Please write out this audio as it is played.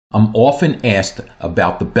I'm often asked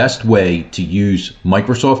about the best way to use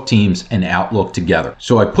Microsoft Teams and Outlook together.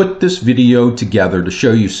 So I put this video together to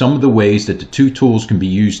show you some of the ways that the two tools can be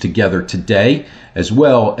used together today, as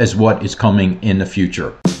well as what is coming in the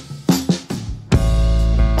future.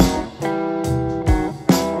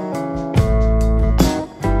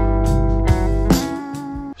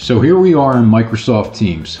 So here we are in Microsoft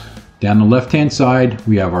Teams. Down the left-hand side,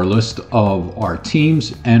 we have our list of our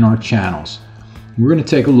teams and our channels. We're going to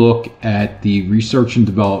take a look at the research and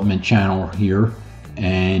development channel here,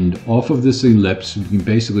 and off of this ellipse you can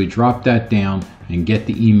basically drop that down and get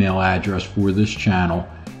the email address for this channel,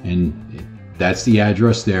 and that's the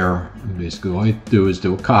address there. Basically all you do is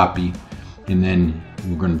do a copy, and then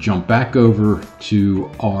we're going to jump back over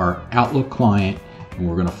to our Outlook client, and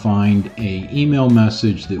we're going to find an email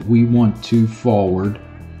message that we want to forward.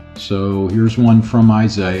 So here's one from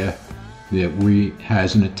Isaiah that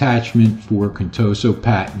has an attachment for Contoso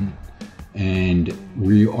patent, and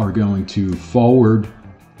we are going to forward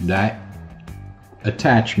that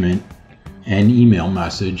attachment and email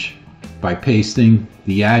message by pasting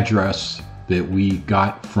the address that we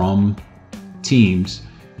got from Teams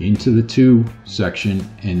into the To section,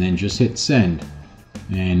 and then just hit send.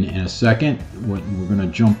 And in a second we're going to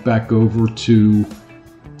jump back over to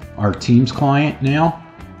our Teams client now.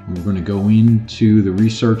 We're going to go into the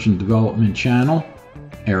research and development channel.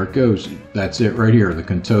 There it goes. That's it right here, the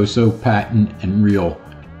Contoso patent and reel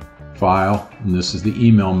file. And this is the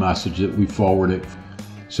email message that we forwarded.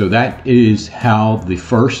 So that is how the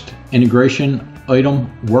first integration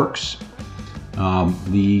item works.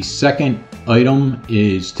 The second item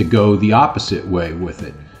is to go the opposite way with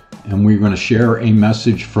it. And we're going to share a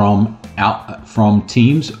message from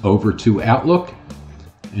Teams over to Outlook.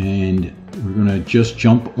 And we're going to just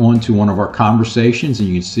jump onto one of our conversations, and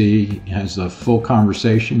you can see it has a full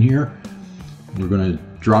conversation here. We're going to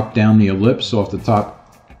drop down the ellipse off the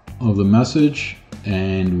top of the message,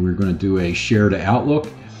 and we're going to do a share to Outlook,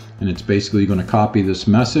 and it's basically going to copy this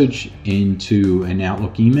message into an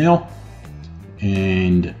Outlook email,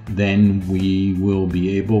 and then we will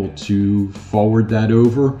be able to forward that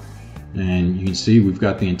over. And you can see we've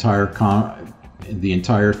got the entire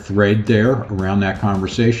thread there around that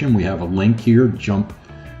conversation. We have a link here, jump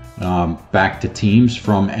back to Teams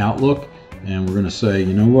from Outlook, and we're going to say,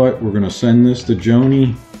 you know what, we're going to send this to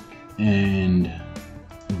Joni, and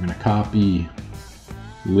we're going to copy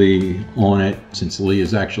Lee on it, since Lee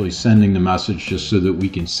is actually sending the message, just so that we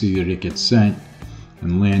can see that it gets sent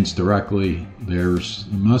and lands directly. There's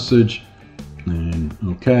the message, and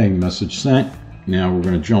okay, message sent. Now we're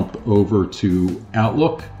going to jump over to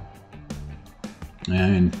Outlook,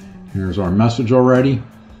 and here's our message already.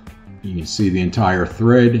 You can see the entire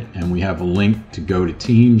thread, and we have a link to go to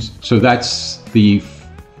Teams. So that's the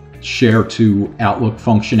share to Outlook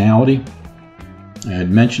functionality. I had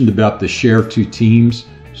mentioned about the share to Teams,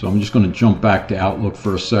 so I'm just going to jump back to Outlook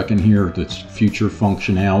for a second here. That's future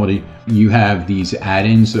functionality. You have these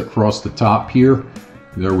add-ins across the top here.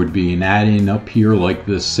 There would be an add-in up here like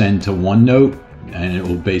this send to OneNote, and it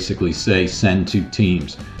will basically say send to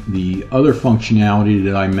Teams. The other functionality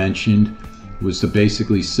that I mentioned was to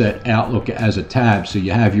basically set Outlook as a tab. So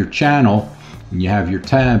you have your channel and you have your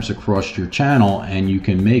tabs across your channel, and you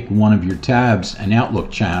can make one of your tabs an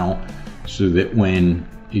Outlook channel, so that when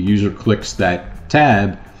a user clicks that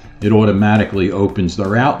tab, it automatically opens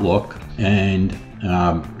their Outlook and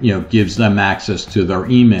gives them access to their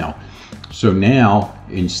email. So now,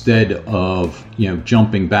 instead of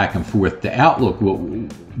jumping back and forth to Outlook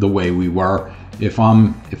the way we were, if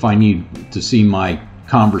I need to see my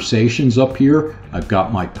conversations up here, I've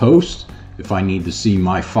got my posts. If I need to see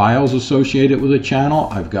my files associated with a channel,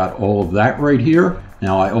 I've got all of that right here.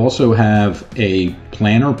 Now I also have a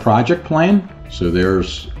planner project plan. So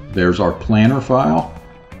there's our planner file,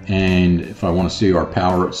 and if I want to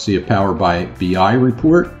see a Power BI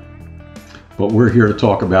report. But we're here to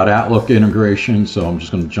talk about Outlook integration, so I'm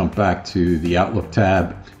just going to jump back to the Outlook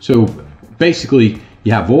tab. So basically,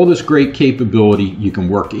 you have all this great capability. You can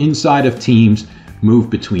work inside of Teams, move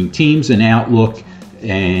between Teams and Outlook,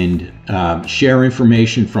 and share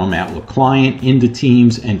information from Outlook client into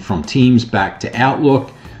Teams, and from Teams back to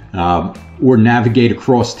Outlook, or navigate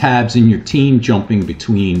across tabs in your team, jumping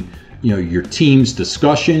between your Teams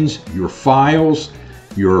discussions, your files,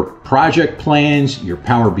 your project plans, your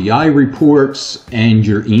Power BI reports, and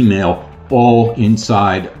your email, all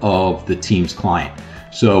inside of the Teams client.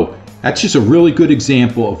 So that's just a really good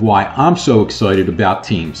example of why I'm so excited about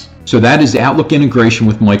Teams. So that is Outlook integration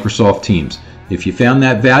with Microsoft Teams. If you found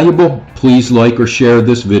that valuable, please like or share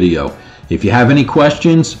this video. If you have any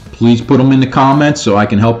questions, please put them in the comments so I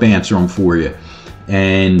can help answer them for you.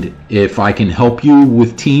 And if I can help you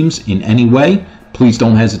with Teams in any way, please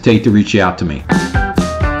don't hesitate to reach out to me.